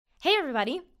Hey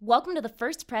everybody, welcome to the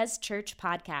First Pres Church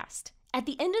podcast. At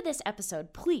the end of this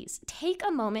episode, please take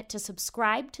a moment to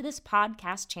subscribe to this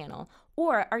podcast channel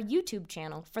or our YouTube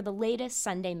channel for the latest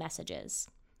Sunday messages.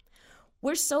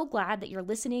 We're so glad that you're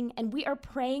listening, and we are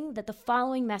praying that the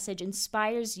following message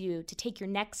inspires you to take your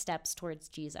next steps towards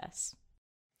Jesus.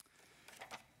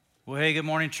 Well, hey, good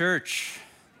morning, church.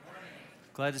 Good morning.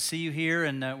 Glad to see you here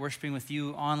and worshiping with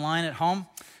you online at home.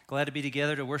 Glad to be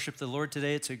together to worship the Lord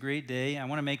today. It's a great day. I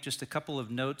want to make just a couple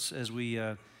of notes as we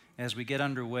get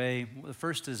underway. The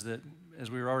first is that,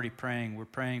 as we were already praying, we're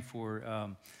praying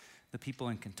for the people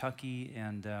in Kentucky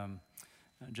and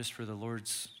just for the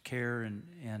Lord's care.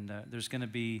 And there's going to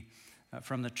be,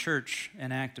 from the church,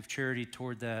 an act of charity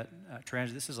toward that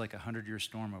tragedy. This is like a 100-year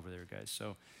storm over there, guys.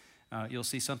 So you'll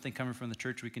see something coming from the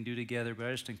church we can do together, but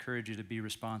I just encourage you to be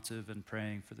responsive and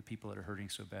praying for the people that are hurting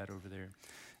so bad over there.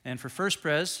 And for First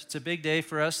Pres, it's a big day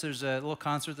for us. There's a little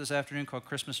concert this afternoon called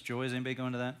Christmas Joy. Is anybody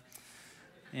going to that?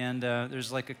 And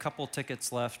there's like a couple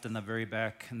tickets left in the very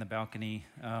back in the balcony.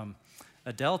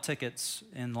 Adele tickets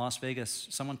in Las Vegas,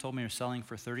 someone told me are selling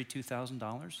for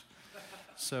 $32,000.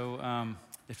 So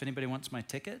if anybody wants my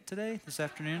ticket this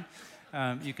afternoon,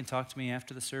 you can talk to me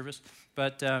after the service.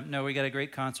 But no, we got a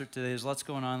great concert today. There's lots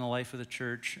going on in the life of the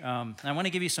church. I want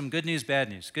to give you some good news, bad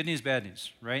news. Good news, bad news,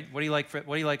 right? What do you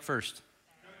like first?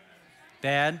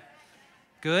 Bad?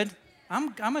 Good?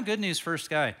 I'm a good news first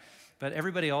guy. But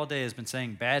everybody all day has been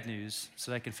saying bad news so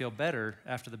that I can feel better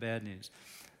after the bad news.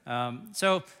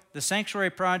 So the sanctuary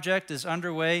project is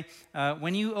underway.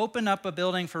 When you open up a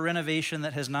building for renovation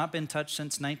that has not been touched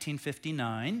since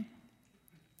 1959,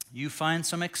 you find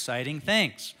some exciting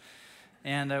things.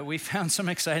 And we found some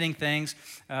exciting things.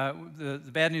 The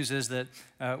bad news is that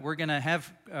we're going to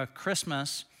have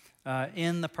Christmas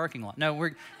in the parking lot. No,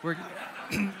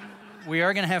 we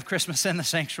are going to have Christmas in the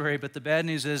sanctuary, but the bad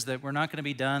news is that we're not going to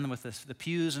be done with the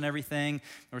pews and everything.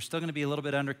 We're still going to be a little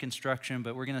bit under construction,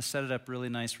 but we're going to set it up really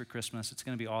nice for Christmas. It's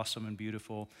going to be awesome and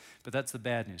beautiful, but that's the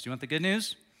bad news. You want the good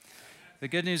news? The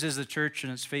good news is the church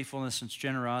and its faithfulness and its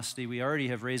generosity. We already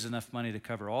have raised enough money to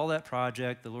cover all that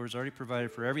project. The Lord's already provided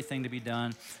for everything to be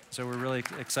done, so we're really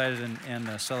excited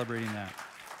and celebrating that.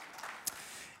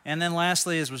 And then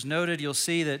lastly, as was noted, you'll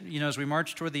see that, as we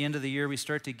march toward the end of the year, we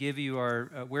start to give you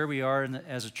our where we are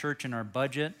as a church in our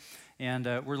budget. And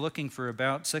we're looking for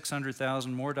about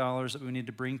 $600,000 more dollars that we need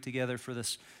to bring together for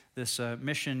this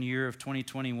mission year of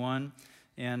 2021.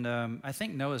 And I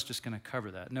think Noah's just going to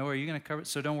cover that. Noah, are you going to cover it?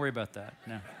 So don't worry about that.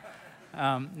 No.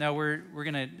 Now we're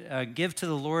going to give to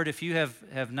the Lord. If you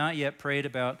have not yet prayed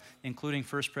about including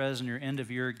First Pres in your end of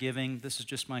year giving, this is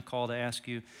just my call to ask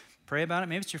you. Pray about it.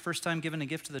 Maybe it's your first time giving a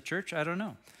gift to the church. I don't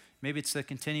know. Maybe it's the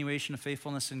continuation of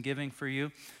faithfulness and giving for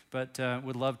you, but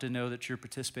would love to know that you're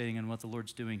participating in what the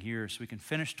Lord's doing here so we can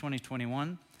finish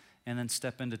 2021 and then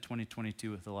step into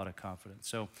 2022 with a lot of confidence.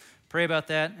 So pray about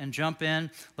that and jump in.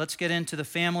 Let's get into the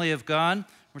family of God.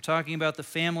 We're talking about the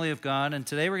family of God, and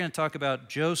today we're going to talk about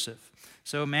Joseph.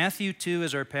 So Matthew 2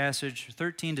 is our passage,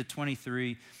 13 to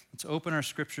 23. Let's open our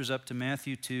scriptures up to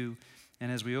Matthew 2.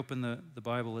 And as we open the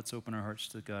Bible, let's open our hearts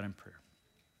to God in prayer.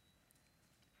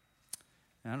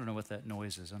 And I don't know what that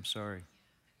noise is. I'm sorry.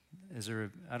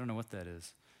 I don't know what that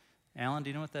is. Alan, do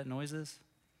you know what that noise is?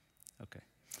 Okay.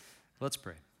 Let's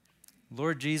pray.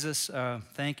 Lord Jesus,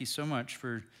 thank you so much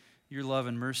for your love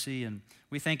and mercy. And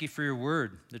we thank you for your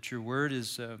word, that your word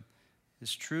is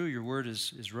true. Your word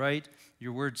is right.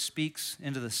 Your word speaks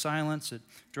into the silence. It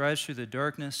drives through the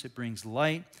darkness. It brings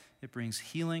light. It brings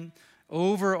healing.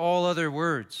 Over all other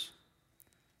words,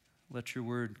 let your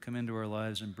word come into our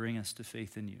lives and bring us to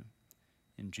faith in you.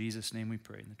 In Jesus' name we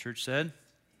pray. And the church said,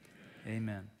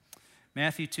 Amen.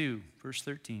 Matthew 2, verse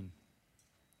 13.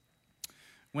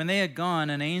 When they had gone,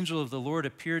 an angel of the Lord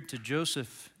appeared to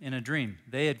Joseph in a dream.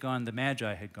 They had gone, the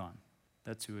Magi had gone.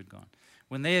 That's who had gone.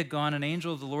 When they had gone, an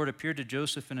angel of the Lord appeared to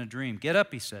Joseph in a dream. Get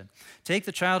up, he said. Take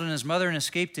the child and his mother and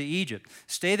escape to Egypt.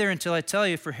 Stay there until I tell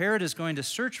you, for Herod is going to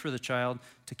search for the child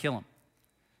to kill him.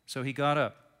 So he got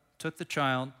up, took the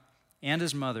child and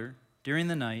his mother during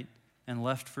the night, and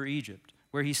left for Egypt,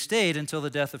 where he stayed until the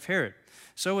death of Herod.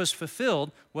 So was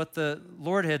fulfilled what the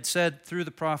Lord had said through the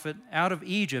prophet, out of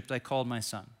Egypt I called my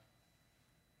son.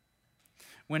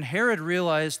 When Herod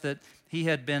realized that he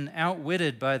had been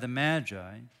outwitted by the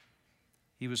Magi,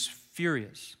 he was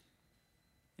furious,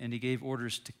 and he gave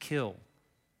orders to kill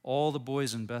all the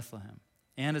boys in Bethlehem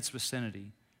and its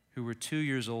vicinity who were 2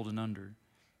 years old and under,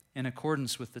 in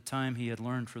accordance with the time he had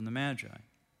learned from the Magi.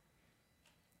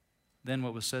 Then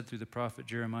what was said through the prophet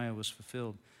Jeremiah was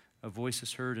fulfilled. A voice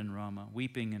is heard in Ramah,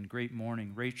 weeping in great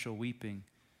mourning, Rachel weeping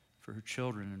for her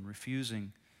children and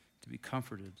refusing to be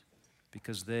comforted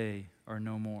because they are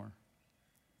no more."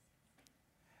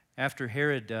 After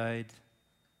Herod died,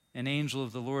 an angel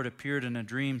of the Lord appeared in a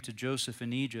dream to Joseph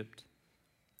in Egypt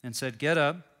and said, "Get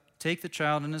up, take the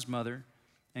child and his mother,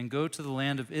 and go to the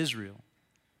land of Israel.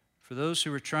 For those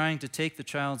who were trying to take the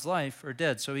child's life are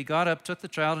dead." So he got up, took the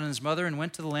child and his mother, and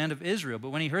went to the land of Israel.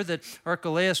 But when he heard that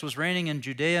Archelaus was reigning in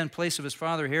Judea in place of his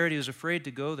father Herod, he was afraid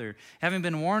to go there. Having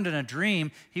been warned in a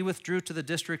dream, he withdrew to the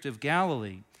district of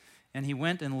Galilee, and he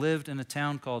went and lived in a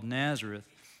town called Nazareth.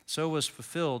 So was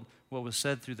fulfilled what was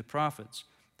said through the prophets,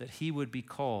 that he would be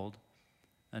called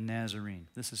a Nazarene.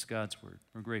 This is God's word.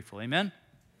 We're grateful. Amen?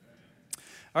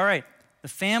 All right. The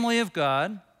family of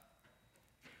God,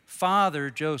 Father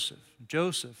Joseph.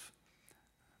 Joseph,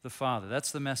 the father.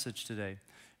 That's the message today.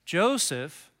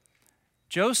 Joseph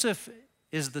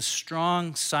is the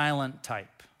strong, silent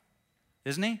type,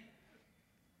 isn't he?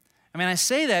 I mean, I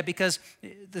say that because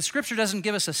the scripture doesn't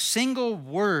give us a single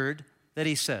word that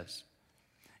he says.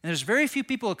 And there's very few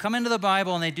people who come into the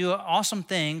Bible and they do awesome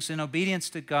things in obedience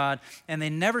to God, and they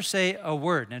never say a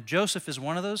word. Now, Joseph is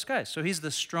one of those guys. So he's the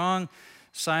strong,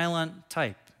 silent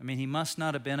type. I mean, he must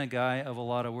not have been a guy of a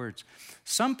lot of words.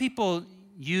 Some people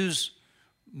use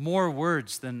more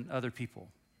words than other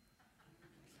people.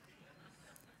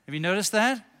 Have you noticed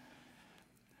that?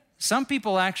 Some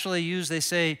people actually use, they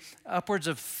say, upwards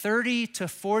of 30 to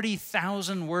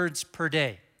 40,000 words per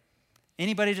day.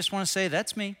 Anybody just want to say,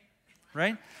 that's me,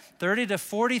 right? 30 to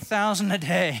 40,000 a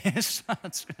day.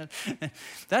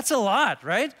 That's a lot,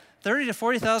 right? 30 to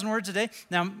 40,000 words a day.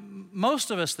 Now, most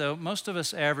of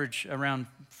us average around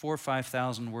 4,000 or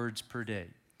 5,000 words per day.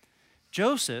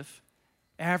 Joseph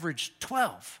averaged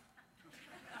 12.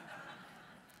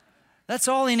 That's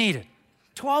all he needed,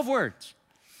 12 words.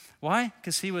 Why?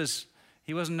 Because he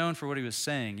wasn't known for what he was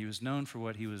saying. He was known for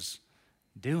what he was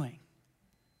doing.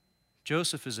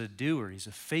 Joseph is a doer. He's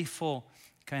a faithful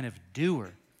kind of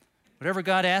doer. Whatever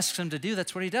God asks him to do,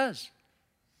 that's what he does.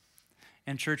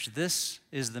 And church, this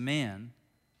is the man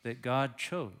that God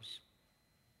chose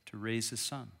to raise his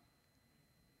son.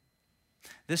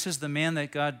 This is the man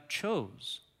that God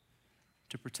chose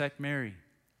to protect Mary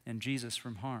and Jesus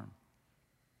from harm.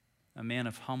 A man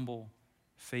of humble,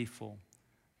 faithful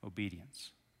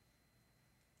obedience.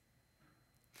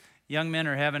 Young men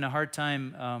are having a hard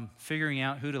time figuring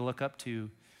out who to look up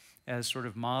to as sort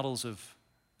of models of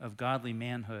godly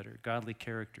manhood or godly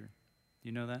character.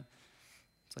 You know that?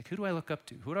 It's like, who do I look up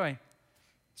to?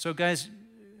 So guys,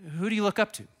 who do you look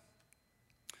up to?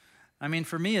 I mean,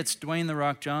 for me, it's Dwayne "The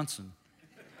Rock" Johnson,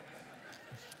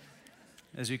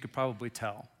 as you could probably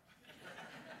tell.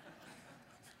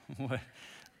 What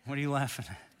are you laughing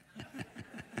at?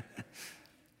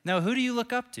 No, who do you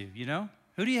look up to, you know?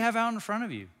 Who do you have out in front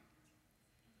of you?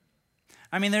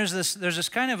 I mean, there's this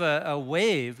kind of a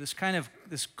wave,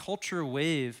 this culture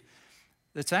wave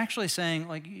that's actually saying,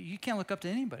 like, you can't look up to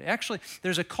anybody. Actually,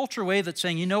 there's a culture wave that's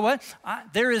saying, you know what?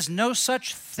 There is no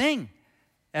such thing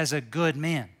as a good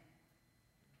man.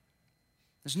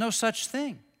 There's no such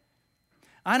thing.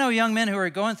 I know young men who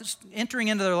are entering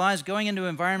into their lives, going into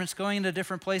environments, going into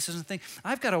different places and think,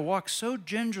 I've got to walk so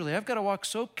gingerly, I've got to walk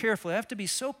so carefully, I have to be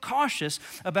so cautious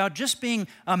about just being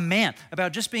a man,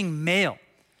 about just being male.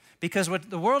 Because what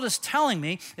the world is telling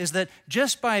me is that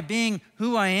just by being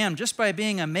who I am, just by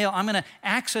being a male, I'm going to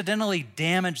accidentally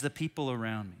damage the people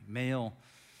around me. Male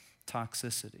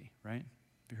toxicity, right?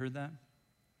 Have you heard that?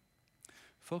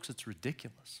 Folks, it's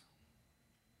ridiculous.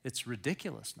 It's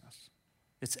ridiculousness.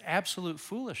 It's absolute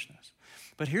foolishness.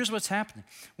 But here's what's happening.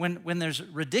 When there's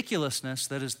ridiculousness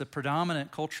that is the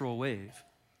predominant cultural wave,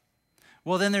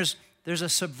 well, then there's a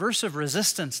subversive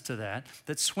resistance to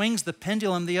that swings the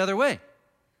pendulum the other way.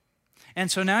 And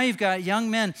so now you've got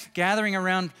young men gathering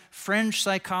around fringe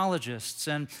psychologists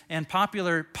and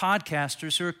popular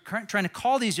podcasters who are trying to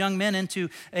call these young men into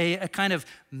a kind of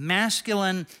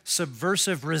masculine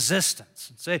subversive resistance.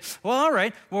 And say, well, all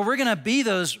right, well, we're going to be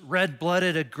those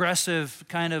red-blooded, aggressive,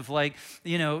 kind of like,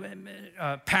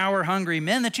 power-hungry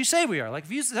men that you say we are. Like,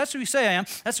 if that's what you say I am,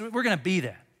 we're going to be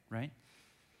that, right?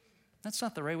 That's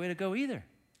not the right way to go either.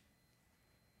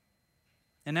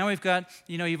 And now we've got,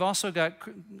 you've also got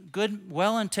good,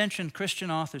 well-intentioned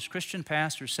Christian authors, Christian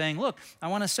pastors saying, look, I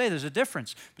want to say there's a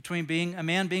difference between being a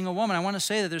man, being a woman. I want to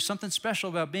say that there's something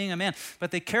special about being a man. But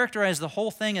they characterize the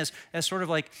whole thing as sort of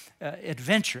like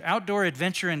adventure, outdoor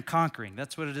adventure and conquering.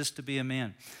 That's what it is to be a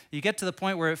man. You get to the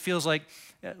point where it feels like,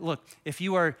 look, if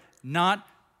you are not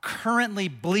currently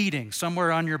bleeding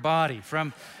somewhere on your body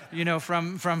from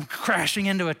crashing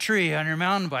into a tree on your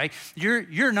mountain bike,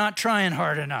 you're not trying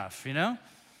hard enough,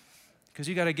 because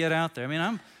you got to get out there. I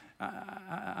mean,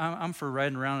 I'm for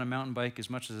riding around on a mountain bike as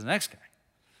much as the next guy.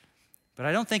 But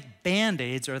I don't think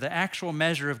Band-Aids are the actual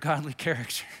measure of godly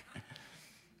character.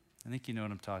 I think you know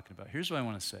what I'm talking about. Here's what I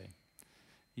want to say.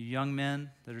 You young men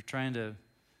that are trying to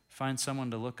find someone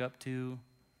to look up to,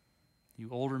 you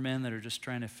older men that are just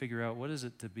trying to figure out what is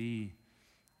it to be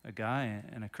a guy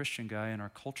and a Christian guy in our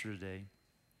culture today,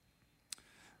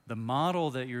 the model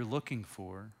that you're looking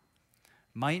for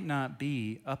might not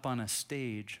be up on a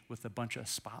stage with a bunch of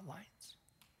spotlights.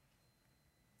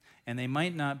 And they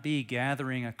might not be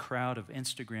gathering a crowd of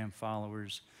Instagram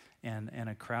followers and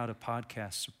a crowd of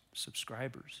podcast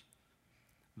subscribers.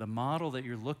 The model that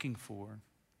you're looking for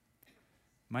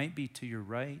might be to your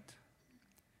right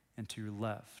and to your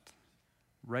left,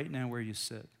 right now where you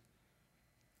sit.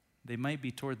 They might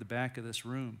be toward the back of this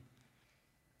room,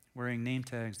 wearing name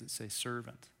tags that say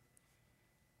servant,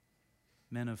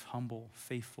 men of humble,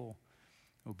 faithful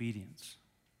obedience.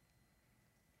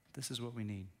 This is what we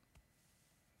need.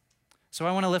 So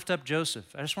I want to lift up Joseph.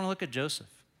 I just want to look at Joseph.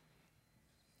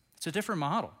 It's a different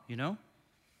model, you know?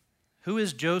 Who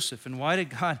is Joseph, and what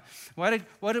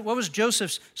was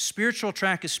Joseph's spiritual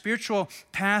track, his spiritual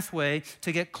pathway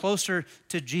to get closer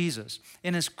to Jesus?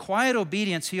 In his quiet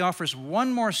obedience, he offers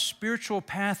one more spiritual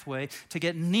pathway to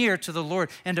get near to the Lord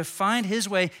and to find his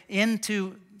way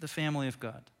into the family of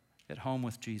God, at home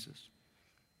with Jesus.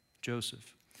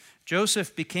 Joseph.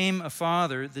 Joseph became a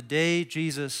father the day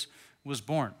Jesus was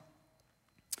born.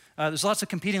 There's lots of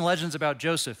competing legends about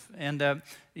Joseph, and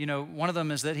one of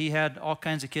them is that he had all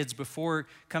kinds of kids before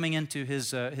coming into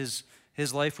his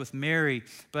life with Mary.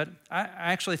 But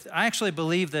I actually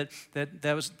believe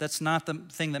that's not the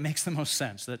thing that makes the most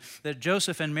sense. That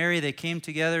Joseph and Mary, they came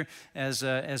together as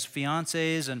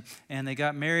fiancés and they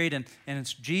got married, and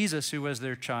it's Jesus who was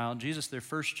their child, Jesus their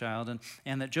first child,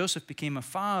 and that Joseph became a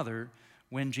father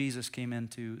when Jesus came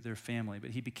into their family.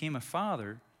 But he became a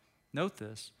father, note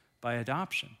this, by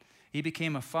adoption. He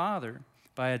became a father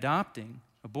by adopting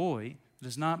a boy that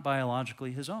is not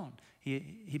biologically his own.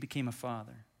 He became a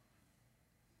father.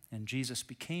 And Jesus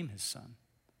became his son.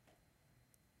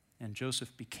 And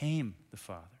Joseph became the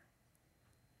father.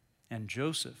 And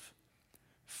Joseph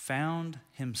found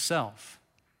himself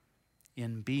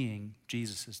in being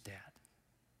Jesus' dad.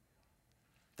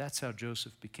 That's how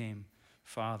Joseph became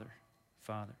father.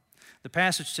 The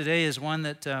passage today is one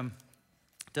that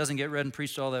doesn't get read and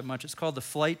preached all that much. It's called The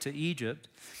Flight to Egypt.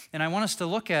 And I want us to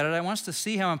look at it. I want us to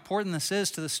see how important this is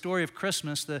to the story of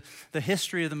Christmas, the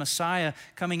history of the Messiah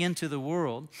coming into the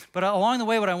world. But along the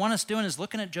way, what I want us doing is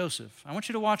looking at Joseph. I want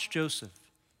you to watch Joseph.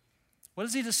 What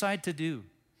does he decide to do?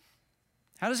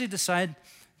 How does he decide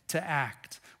to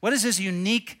act? What is his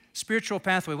unique spiritual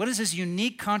pathway? What is his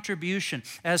unique contribution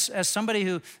as somebody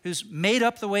who's made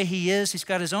up the way he is? He's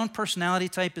got his own personality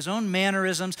type, his own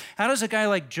mannerisms. How does a guy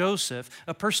like Joseph,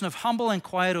 a person of humble and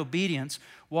quiet obedience,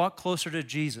 walk closer to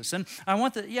Jesus? And I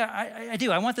want I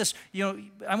do. I want this,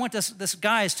 I want this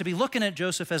guys to be looking at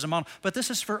Joseph as a model, but this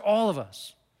is for all of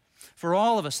us. For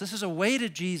all of us, this is a way to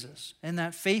Jesus and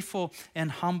that faithful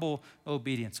and humble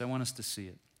obedience. I want us to see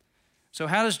it. So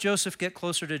how does Joseph get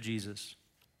closer to Jesus?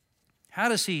 How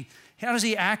does he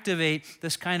activate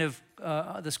this kind of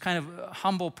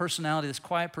humble personality, this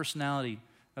quiet personality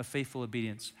of faithful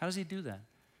obedience? How does he do that?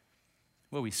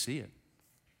 Well, we see it.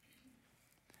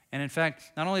 And in fact,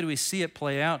 not only do we see it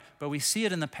play out, but we see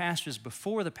it in the passages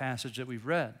before the passage that we've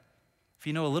read. If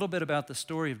you know a little bit about the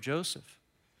story of Joseph,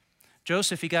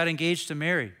 he got engaged to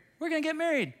Mary. We're going to get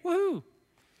married. Woohoo!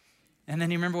 And then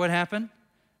you remember what happened?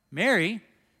 Mary,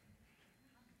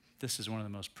 this is one of the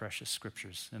most precious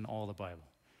scriptures in all the Bible,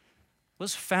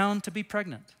 was found to be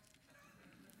pregnant.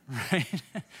 Right?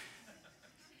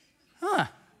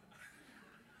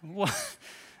 Well,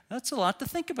 that's a lot to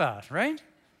think about, right?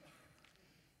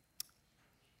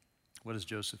 What does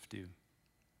Joseph do?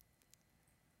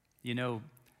 He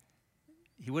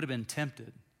would have been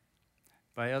tempted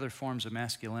by other forms of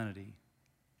masculinity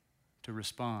to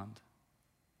respond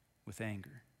with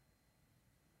anger.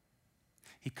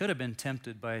 He could have been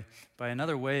tempted by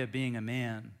another way of being a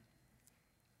man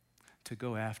to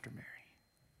go after Mary.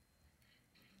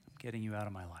 I'm getting you out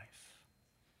of my life.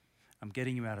 I'm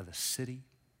getting you out of the city.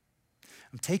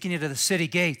 I'm taking you to the city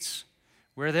gates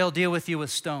where they'll deal with you with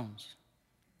stones.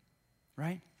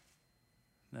 Right?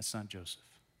 That's not Joseph.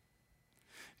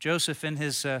 Joseph, in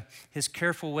his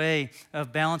careful way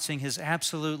of balancing his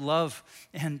absolute love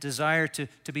and desire to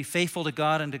be faithful to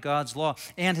God and to God's law,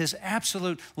 and his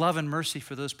absolute love and mercy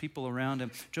for those people around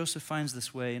him, Joseph finds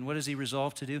this way. And what does he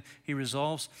resolve to do? He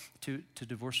resolves to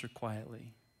divorce her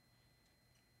quietly.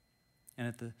 And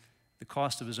at the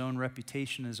cost of his own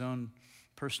reputation, his own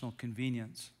personal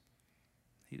convenience,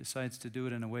 he decides to do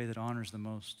it in a way that honors the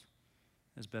most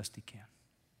as best he can.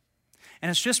 And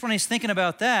it's just when he's thinking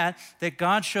about that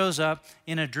God shows up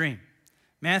in a dream.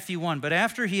 Matthew 1, but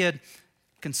after he had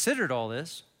considered all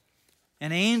this,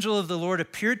 an angel of the Lord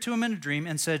appeared to him in a dream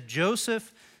and said,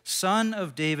 Joseph, son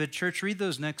of David. Church, read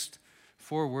those next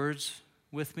 4 words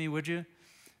with me, would you?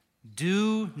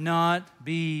 Do not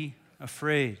be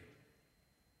afraid.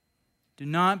 Do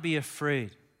not be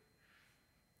afraid.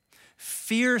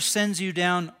 Fear sends you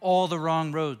down all the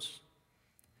wrong roads.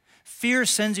 Fear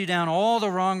sends you down all the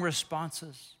wrong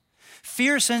responses.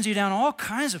 Fear sends you down all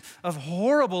kinds of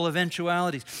horrible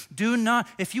eventualities. Do not,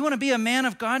 if you want to be a man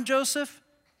of God, Joseph,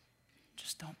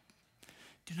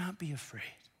 do not be afraid.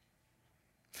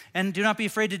 And do not be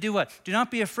afraid to do what? Do not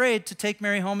be afraid to take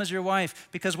Mary home as your wife,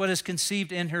 because what is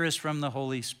conceived in her is from the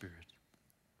Holy Spirit.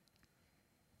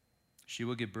 She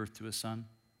will give birth to a son,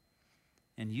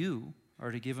 and you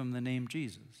are to give him the name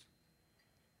Jesus,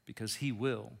 because he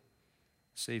will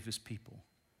save his people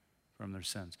from their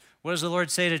sins. What does the Lord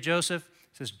say to Joseph?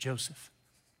 He says, Joseph,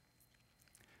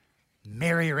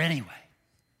 marry her anyway.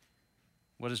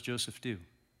 What does Joseph do?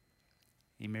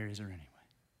 He marries her anyway.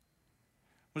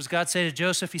 What does God say to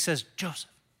Joseph? He says,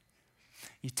 Joseph,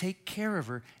 you take care of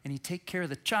her and you take care of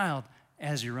the child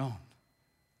as your own.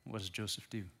 What does Joseph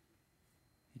do?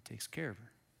 He takes care of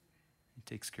her. He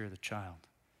takes care of the child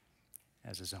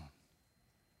as his own.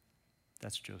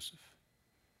 That's Joseph.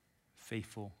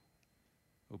 Faithful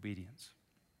obedience.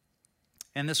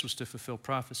 And this was to fulfill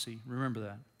prophecy. Remember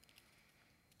that.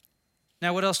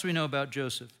 Now, what else do we know about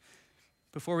Joseph?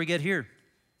 Before we get here,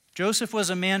 Joseph was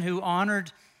a man who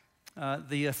honored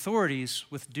the authorities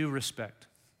with due respect.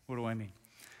 What do I mean?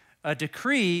 A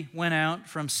decree went out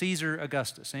from Caesar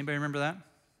Augustus. Anybody remember that?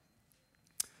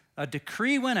 A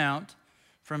decree went out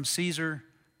from Caesar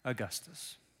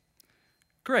Augustus.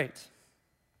 Great.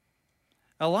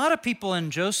 A lot of people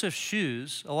in Joseph's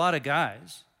shoes, a lot of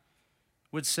guys,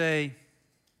 would say,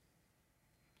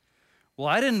 well,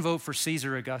 I didn't vote for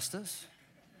Caesar Augustus,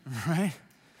 right?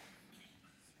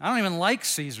 I don't even like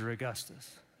Caesar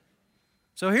Augustus.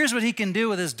 So here's what he can do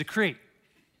with his decree,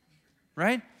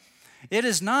 right? It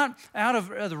is not out of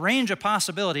the range of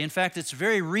possibility. In fact, it's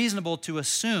very reasonable to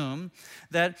assume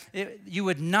that you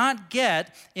would not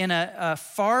get in a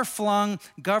far-flung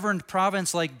governed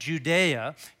province like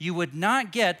Judea, you would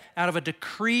not get out of a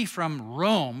decree from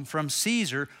Rome, from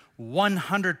Caesar,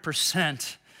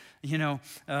 100%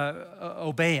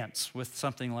 obeyance with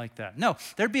something like that. No,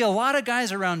 there'd be a lot of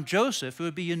guys around Joseph who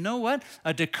would be, you know what?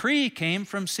 A decree came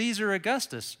from Caesar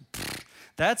Augustus.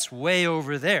 That's way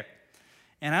over there.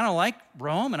 And I don't like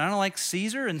Rome, and I don't like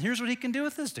Caesar, and here's what he can do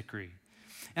with his decree.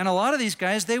 And a lot of these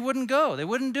guys, they wouldn't go. They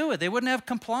wouldn't do it. They wouldn't have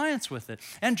compliance with it.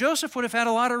 And Joseph would have had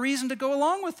a lot of reason to go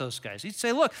along with those guys. He'd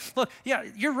say, look, yeah,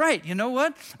 you're right. You know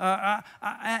what?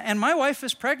 And my wife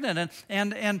is pregnant,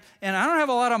 and I don't have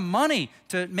a lot of money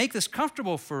to make this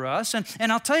comfortable for us.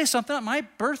 And I'll tell you something, my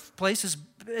birthplace is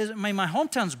my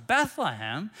hometown's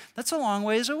Bethlehem. That's a long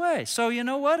ways away. So you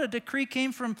know what? A decree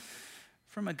came from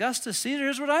Augustus Caesar.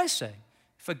 Here's what I say.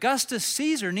 If Augustus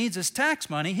Caesar needs his tax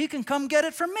money, he can come get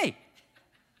it from me.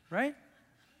 Right?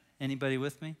 Anybody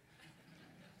with me?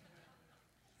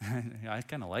 I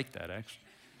kind of like that, actually.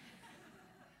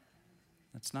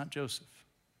 That's not Joseph.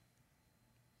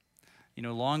 You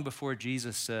know, long before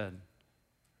Jesus said,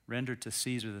 render to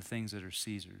Caesar the things that are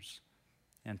Caesar's,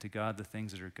 and to God the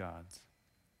things that are God's.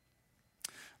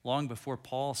 Long before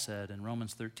Paul said in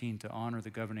Romans 13 to honor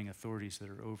the governing authorities that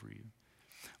are over you.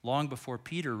 Long before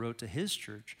Peter wrote to his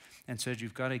church and said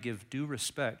you've got to give due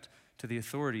respect to the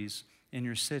authorities in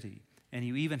your city, and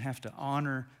you even have to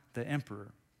honor the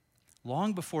emperor.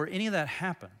 Long before any of that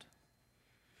happened,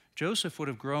 Joseph would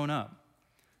have grown up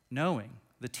knowing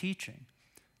the teaching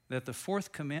that the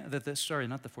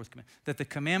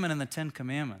commandment in the 10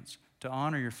 Commandments to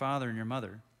honor your father and your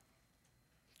mother.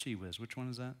 Gee whiz, which one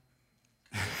is that?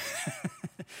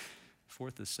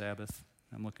 Fourth is Sabbath.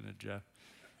 I'm looking at Jeff.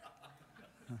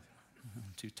 I'm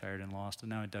too tired and lost, and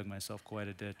now I dug myself quite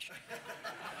a ditch.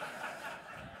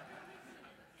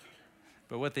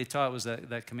 But what they taught was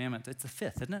that commandment. It's the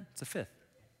fifth, isn't it? It's the fifth.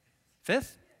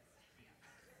 Fifth?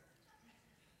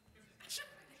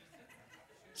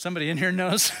 Somebody in here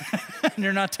knows, and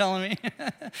you're not telling me.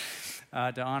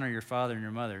 To honor your father and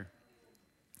your mother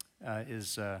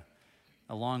is,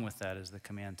 along with that, is the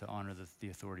command to honor the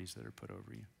authorities that are put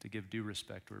over you, to give due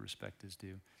respect where respect is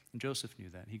due. And Joseph knew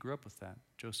that. He grew up with that.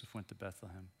 Joseph went to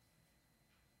Bethlehem.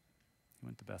 He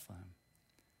went to Bethlehem.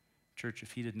 Church,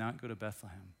 if he did not go to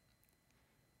Bethlehem,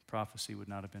 prophecy would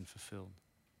not have been fulfilled.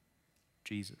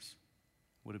 Jesus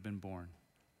would have been born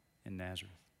in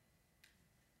Nazareth.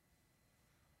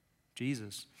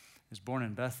 Jesus is born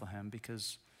in Bethlehem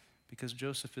because Because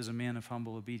Joseph is a man of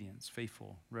humble obedience,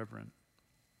 faithful, reverent.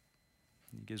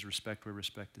 He gives respect where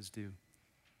respect is due.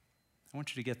 I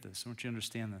want you to get this. I want you to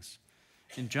understand this.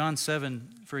 In John 7,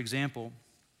 for example,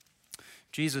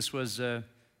 Jesus was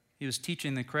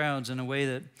teaching the crowds in a way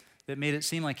that made it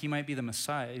seem like he might be the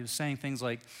Messiah. He was saying things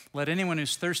like, "Let anyone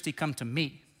who's thirsty come to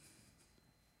me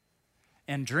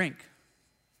and drink.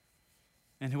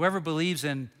 And whoever believes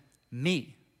in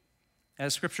me,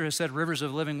 as Scripture has said, rivers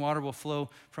of living water will flow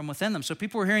from within them." So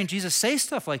people were hearing Jesus say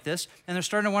stuff like this, and they're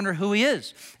starting to wonder who he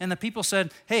is. And the people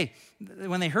said, hey,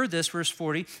 when they heard this, verse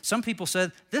 40, some people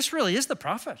said, this really is the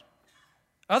prophet.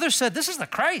 Others said, this is the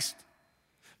Christ.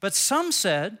 But some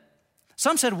said,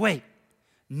 wait,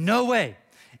 no way.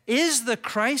 Is the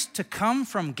Christ to come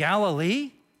from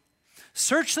Galilee?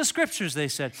 Search the Scriptures, they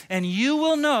said, and you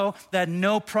will know that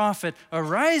no prophet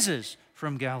arises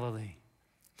from Galilee.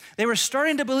 They were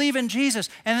starting to believe in Jesus,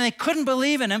 and they couldn't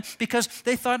believe in him because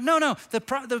they thought, no,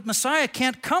 the Messiah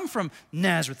can't come from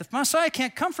Nazareth. The Messiah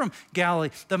can't come from Galilee.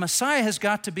 The Messiah has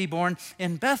got to be born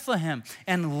in Bethlehem.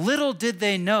 And little did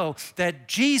they know that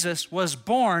Jesus was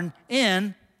born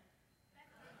in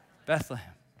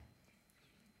Bethlehem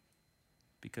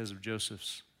because of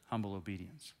Joseph's humble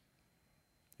obedience.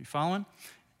 You following?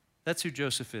 That's who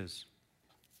Joseph is.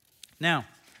 Now,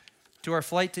 to our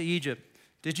flight to Egypt.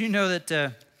 Did you know that,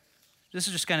 this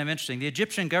is just kind of interesting, the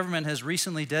Egyptian government has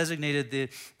recently designated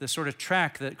the sort of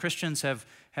track that Christians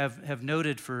have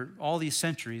noted for all these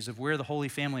centuries of where the Holy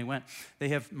Family went. They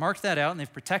have marked that out and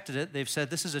they've protected it. They've said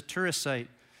this is a tourist site.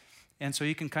 And so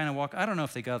you can kind of walk. I don't know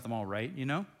if they got them all right, you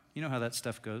know? You know how that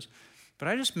stuff goes. But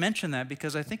I just mention that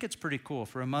because I think it's pretty cool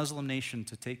for a Muslim nation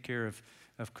to take care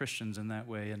of Christians in that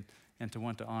way and to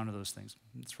want to honor those things.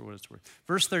 That's for what it's worth.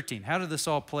 Verse 13, how did this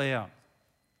all play out?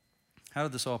 How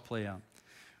did this all play out?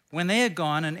 When they had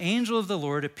gone, an angel of the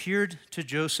Lord appeared to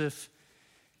Joseph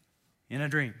in a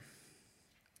dream.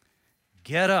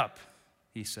 Get up,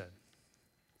 he said.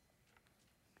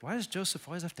 Why does Joseph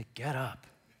always have to get up?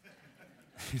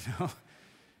 You know?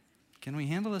 Can we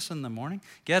handle this in the morning?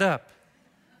 Get up.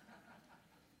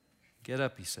 Get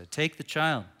up, he said. Take the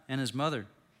child and his mother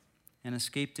and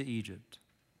escape to Egypt.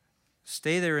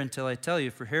 Stay there until I tell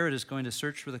you, for Herod is going to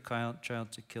search for the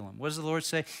child to kill him. What does the Lord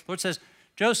say? The Lord says,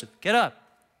 Joseph, get up.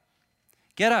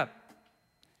 Get up.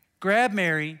 Grab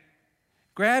Mary.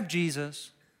 Grab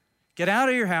Jesus. Get out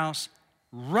of your house.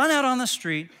 Run out on the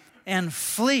street and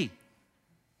flee.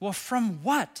 Well, from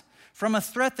what? From a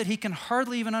threat that he can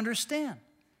hardly even understand.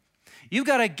 You've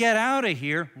got to get out of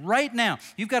here right now.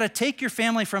 You've got to take your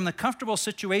family from the comfortable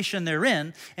situation they're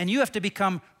in, and you have to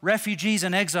become refugees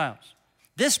and exiles.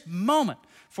 This moment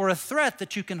for a threat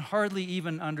that you can hardly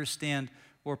even understand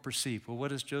or perceive. Well, what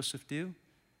does Joseph do?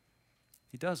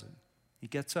 He does it. He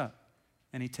gets up,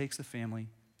 and he takes the family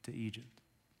to Egypt.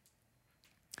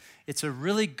 It's a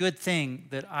really good thing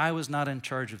that I was not in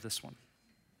charge of this one.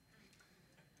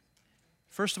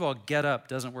 First of all, get up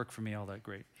doesn't work for me all that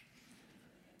great.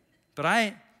 But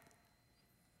I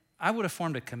would have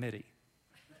formed a committee.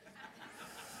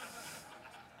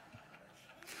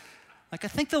 Like, I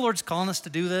think the Lord's calling us to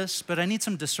do this, but I need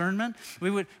some discernment. We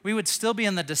would still be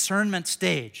in the discernment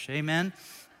stage. Amen?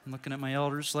 I'm looking at my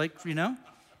elders like, you know,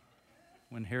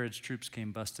 when Herod's troops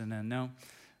came busting in. No,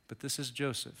 but this is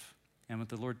Joseph. And what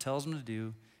the Lord tells him to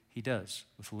do, he does.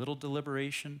 With little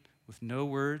deliberation, with no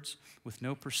words, with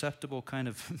no perceptible kind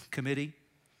of committee,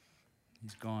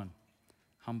 he's gone.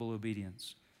 Humble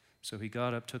obedience. So he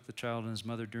got up, took the child and his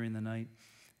mother during the night,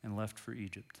 and left for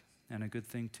Egypt. And a good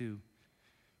thing, too,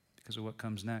 because of what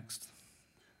comes next,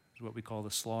 is what we call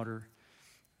the slaughter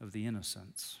of the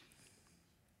innocents.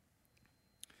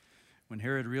 When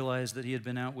Herod realized that he had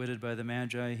been outwitted by the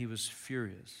Magi, he was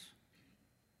furious.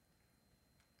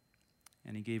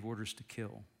 And he gave orders to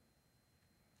kill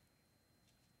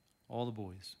all the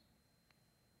boys.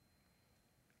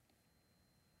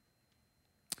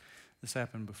 This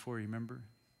happened before, you remember?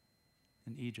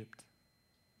 In Egypt.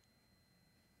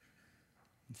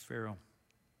 In Pharaoh.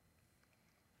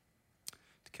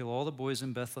 To kill all the boys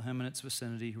in Bethlehem and its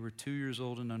vicinity who were 2 years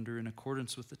old and under, in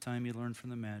accordance with the time he learned from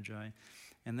the Magi.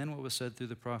 And then what was said through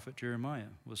the prophet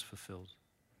Jeremiah was fulfilled.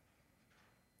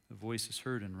 The voice is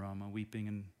heard in Ramah, weeping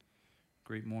in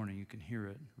great mourning. You can hear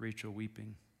it. Rachel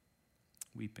weeping,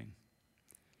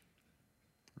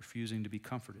 refusing to be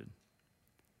comforted,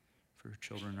 for her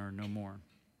children are no more.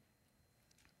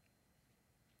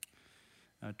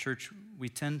 Church, we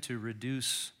tend to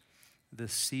reduce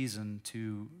this season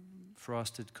to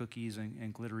frosted cookies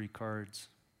and glittery cards.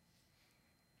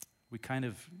 We kind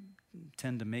of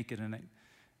tend to make it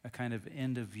a kind of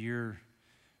end-of-year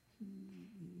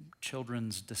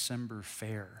children's December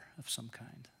fair of some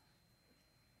kind.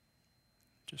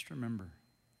 just remember,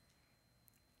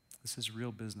 this is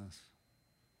real business.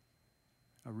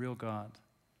 A real God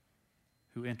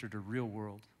who entered a real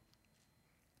world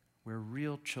where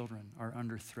real children are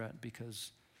under threat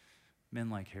because men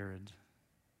like Herod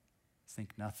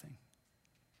think nothing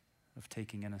of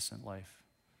taking innocent life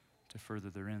to further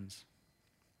their ends.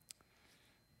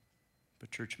 But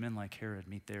church, men like Herod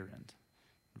meet their end.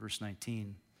 Verse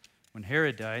 19, when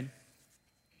Herod died,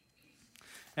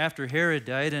 after Herod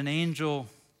died, an angel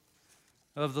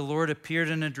of the Lord appeared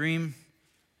in a dream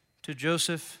to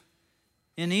Joseph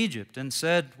in Egypt and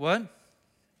said, what?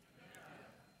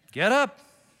 Get up.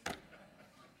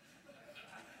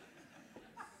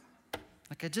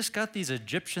 Like, I just got these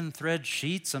Egyptian thread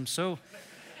sheets. I'm so,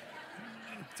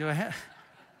 do I have,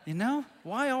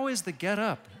 why always the get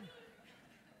up?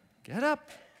 Get up.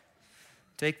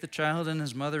 Take the child and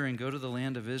his mother and go to the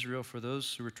land of Israel, for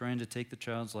those who were trying to take the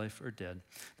child's life are dead.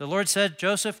 The Lord said,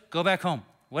 Joseph, go back home.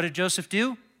 What did Joseph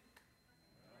do?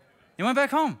 He went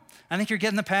back home. I think you're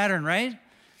getting the pattern, right?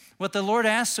 What the Lord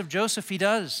asks of Joseph, he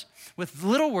does. With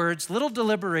little words, little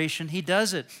deliberation, he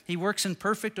does it. He works in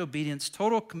perfect obedience,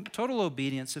 total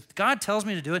obedience. If God tells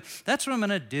me to do it, that's what I'm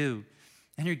going to do.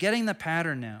 And you're getting the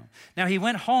pattern now. Now, he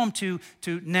went home to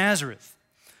Nazareth.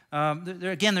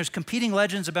 There's competing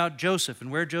legends about Joseph and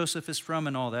where Joseph is from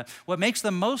and all that. What makes the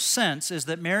most sense is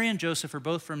that Mary and Joseph are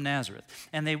both from Nazareth.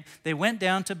 And they went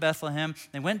down to Bethlehem,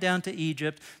 they went down to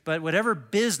Egypt, but whatever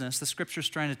business, the scripture's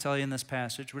trying to tell you in this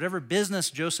passage, whatever business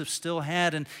Joseph still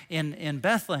had in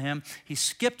Bethlehem, he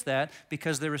skipped that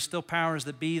because there were still powers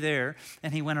that be there,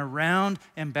 and he went around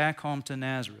and back home to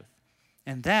Nazareth.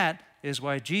 And that is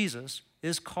why Jesus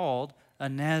is called a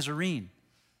Nazarene.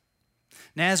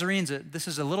 Nazarenes, this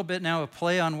is a little bit now a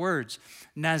play on words.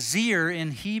 Nazir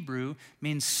in Hebrew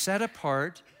means set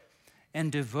apart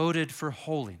and devoted for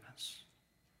holiness.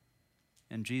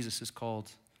 And Jesus is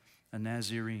called a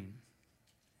Nazarene.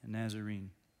 A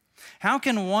Nazarene. How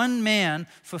can one man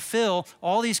fulfill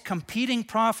all these competing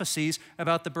prophecies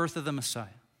about the birth of the Messiah?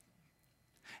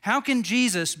 How can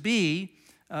Jesus be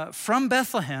from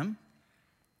Bethlehem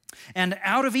and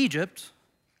out of Egypt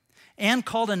and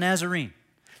called a Nazarene?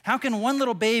 How can one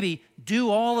little baby do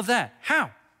all of that?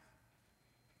 How?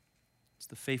 It's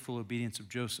the faithful obedience of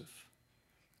Joseph.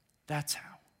 That's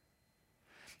how.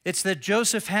 It's that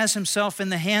Joseph has himself in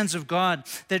the hands of God,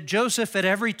 that Joseph at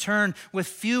every turn, with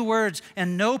few words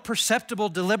and no perceptible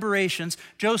deliberations,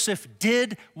 Joseph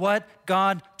did what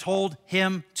God told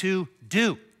him to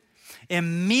do.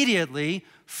 Immediately,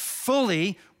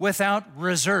 fully, without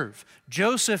reserve.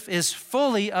 Joseph is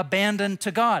fully abandoned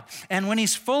to God. And when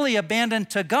he's fully abandoned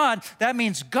to God, that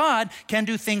means God can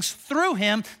do things through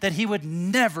him that he would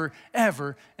never,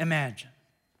 ever imagine.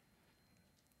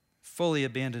 Fully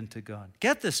abandoned to God.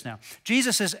 Get this now.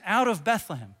 Jesus is out of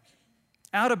Bethlehem.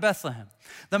 Out of Bethlehem.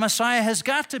 The Messiah has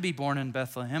got to be born in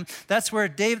Bethlehem. That's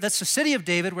the city of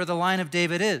David, where the line of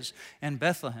David is. And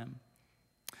Bethlehem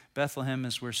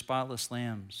is where spotless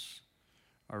lambs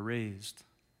are raised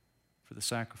for the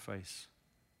sacrifice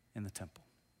in the temple.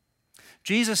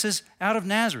 Jesus is out of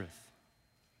Nazareth.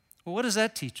 Well, what does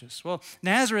that teach us? Well,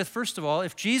 Nazareth, first of all,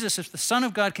 if the Son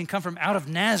of God can come from out of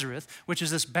Nazareth, which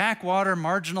is this backwater,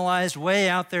 marginalized, way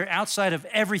out there, outside of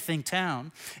everything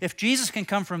town, if Jesus can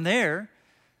come from there,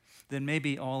 then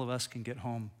maybe all of us can get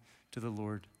home to the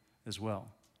Lord as well,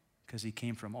 because he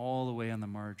came from all the way on the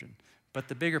margin. But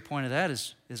the bigger point of that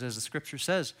is as the scripture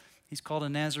says, he's called a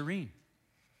Nazarene.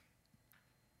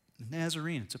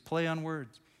 Nazarene, it's a play on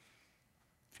words.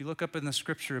 If you look up in the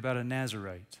scripture about a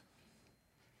Nazarite,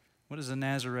 what does a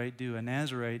Nazarite do? A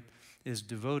Nazarite is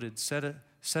devoted,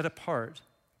 set apart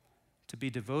to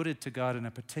be devoted to God in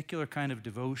a particular kind of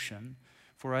devotion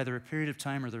for either a period of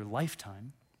time or their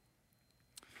lifetime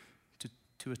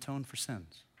to atone for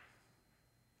sins.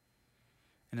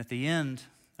 And at the end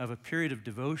of a period of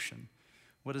devotion,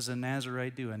 what does a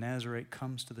Nazarite do? A Nazarite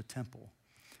comes to the temple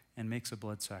and makes a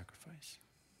blood sacrifice.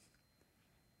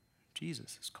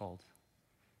 Jesus is called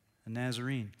a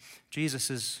Nazarene. Jesus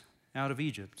is out of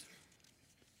Egypt.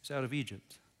 He's out of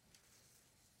Egypt.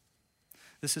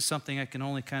 This is something I can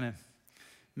only kind of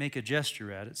make a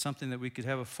gesture at. It's something that we could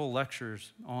have a full lecture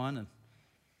on.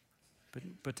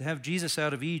 But to have Jesus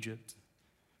out of Egypt,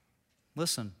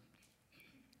 listen,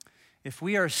 if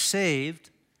we are saved,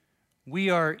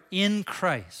 we are in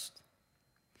Christ.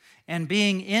 And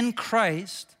being in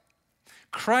Christ,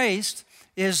 Christ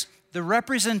is the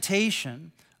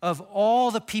representation of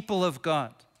all the people of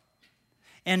God.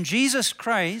 And Jesus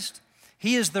Christ,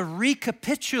 he is the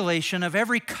recapitulation of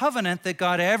every covenant that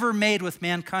God ever made with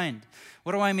mankind.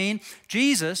 What do I mean?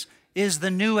 Jesus is the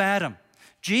new Adam.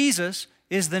 Jesus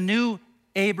is the new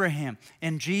Abraham,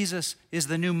 and Jesus is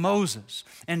the new Moses.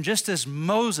 And just as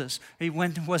Moses,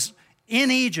 was in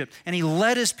Egypt, and he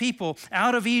led his people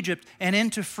out of Egypt and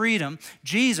into freedom,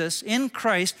 Jesus, in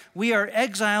Christ, we are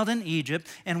exiled in Egypt,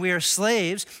 and we are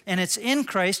slaves, and it's in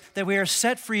Christ that we are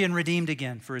set free and redeemed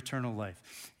again for eternal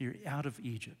life. You're out of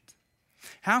Egypt.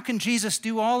 How can Jesus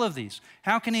do all of these?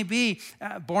 How can he be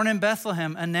born in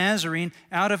Bethlehem, a Nazarene,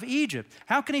 out of Egypt?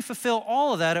 How can he fulfill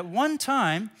all of that at one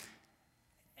time,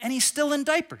 and he's still in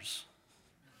diapers?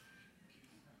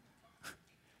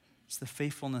 It's the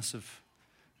faithfulness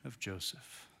of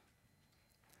Joseph.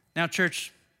 Now,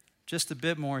 church, just a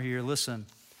bit more here. Listen.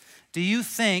 Do you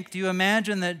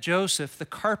imagine that Joseph, the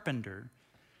carpenter,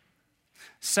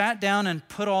 sat down and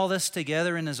put all this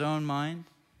together in his own mind?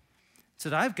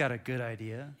 Said, I've got a good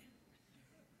idea.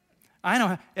 I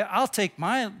know, I'll take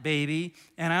my baby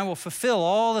and I will fulfill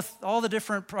all the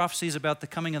different prophecies about the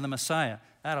coming of the Messiah.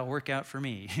 That'll work out for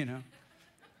me,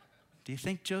 Do you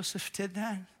think Joseph did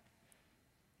that?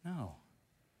 No.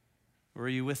 Or are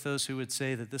you with those who would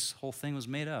say that this whole thing was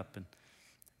made up and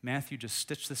Matthew just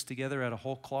stitched this together out of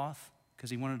whole cloth because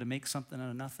he wanted to make something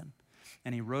out of nothing?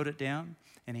 And he wrote it down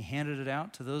and he handed it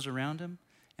out to those around him,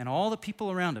 and all the people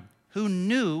around him who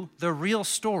knew the real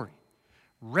story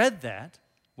read that,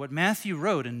 what Matthew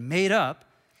wrote and made up,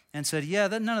 and said, yeah,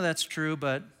 none of that's true,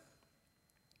 but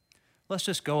let's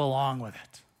just go along with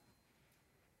it.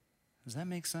 Does that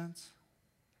make sense?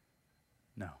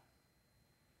 No.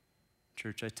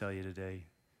 Church, I tell you today,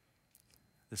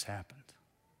 this happened.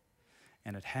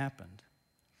 And it happened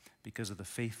because of the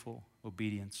faithful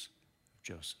obedience of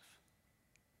Joseph.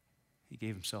 He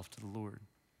gave himself to the Lord.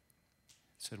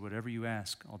 Said, whatever you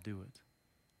ask, I'll do it.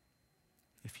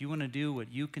 If you want to do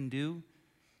what you can do,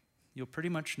 you'll pretty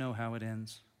much know how it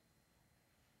ends.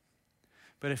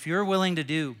 But if you're willing to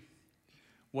do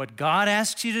what God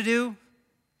asks you to do,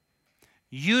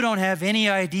 you don't have any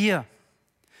idea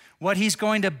what he's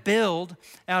going to build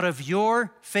out of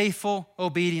your faithful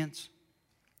obedience.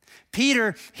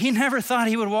 Peter, he never thought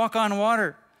he would walk on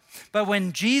water. But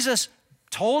when Jesus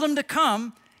told him to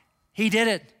come, he did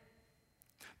it.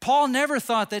 Paul never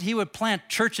thought that he would plant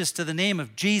churches to the name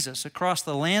of Jesus across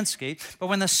the landscape, but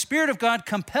when the Spirit of God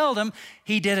compelled him,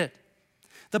 he did it.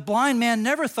 The blind man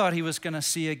never thought he was going to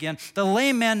see again. The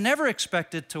lame man never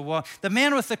expected to walk. The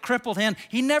man with the crippled hand,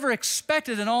 he never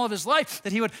expected in all of his life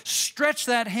that he would stretch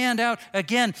that hand out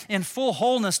again in full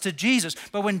wholeness to Jesus.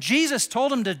 But when Jesus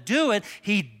told him to do it,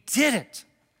 he did it.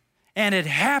 And it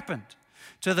happened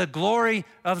to the glory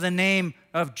of the name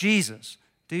of Jesus.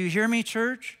 Do you hear me,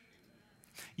 church?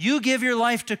 You give your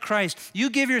life to Christ. You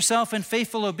give yourself in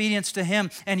faithful obedience to him,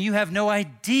 and you have no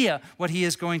idea what he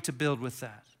is going to build with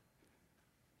that.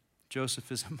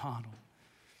 Joseph is a model,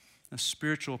 a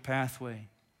spiritual pathway.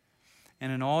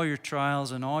 And in all your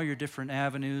trials and all your different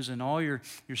avenues and all your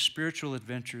spiritual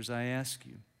adventures, I ask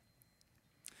you,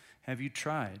 have you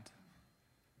tried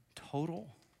total,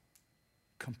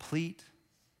 complete,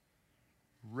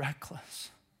 reckless,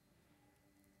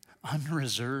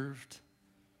 unreserved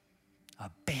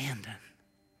abandon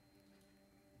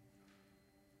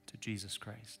to Jesus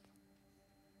Christ?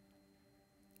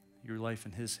 Your life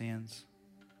in his hands.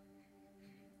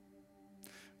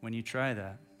 When you try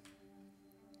that,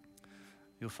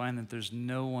 you'll find that there's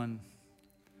no one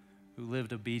who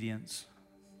lived obedience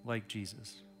like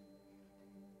Jesus.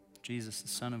 Jesus, the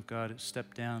Son of God, who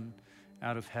stepped down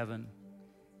out of heaven,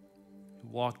 who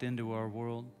walked into our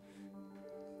world,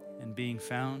 and being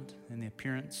found in the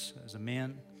appearance as a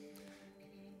man,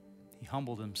 he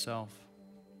humbled himself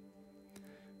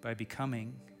by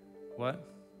becoming what?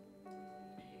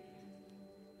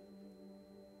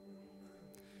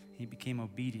 He became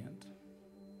obedient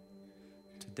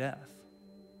to death,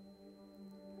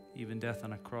 even death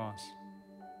on a cross.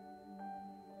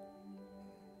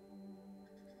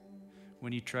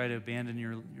 When you try to abandon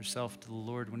yourself to the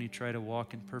Lord, when you try to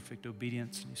walk in perfect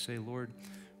obedience, and you say, Lord,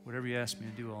 whatever you ask me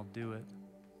to do, I'll do it.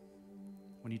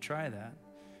 When you try that,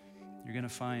 you're going to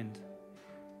find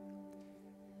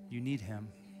you need him.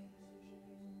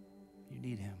 You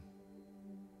need him.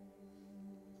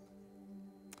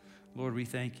 Lord, we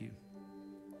thank you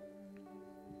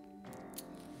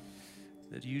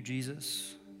that you,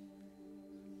 Jesus,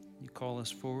 you call us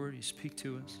forward, you speak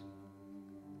to us.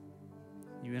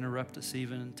 You interrupt us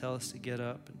even and tell us to get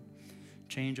up and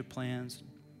change of plans.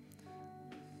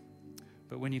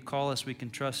 But when you call us, we can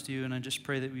trust you, and I just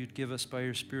pray that you'd give us by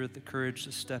your Spirit the courage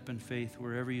to step in faith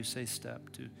wherever you say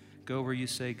step, to go where you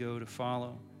say go, to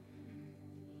follow.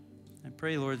 I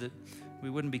pray, Lord, that we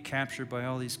wouldn't be captured by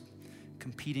all these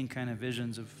competing kind of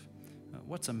visions of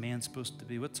What's a man supposed to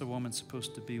be? What's a woman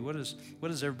supposed to be? What does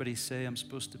everybody say I'm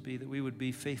supposed to be? That we would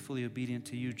be faithfully obedient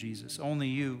to you, Jesus. Only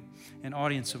you, an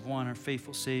audience of one, our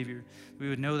faithful Savior. We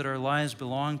would know that our lives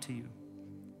belong to you.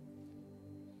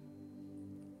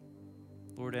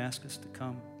 Lord, ask us to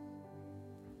come.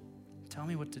 Tell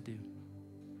me what to do.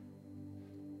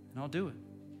 And I'll do it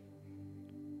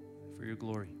for your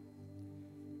glory.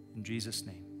 In Jesus'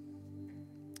 name,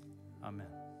 amen.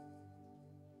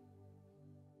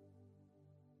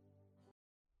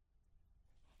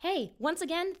 Hey, once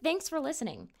again, thanks for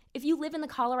listening. If you live in the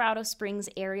Colorado Springs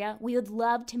area, we would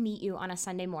love to meet you on a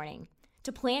Sunday morning.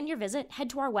 To plan your visit, head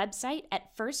to our website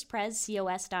at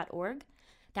firstprescos.org.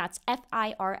 That's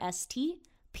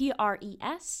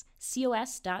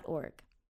FIRSTPRESCOS.org.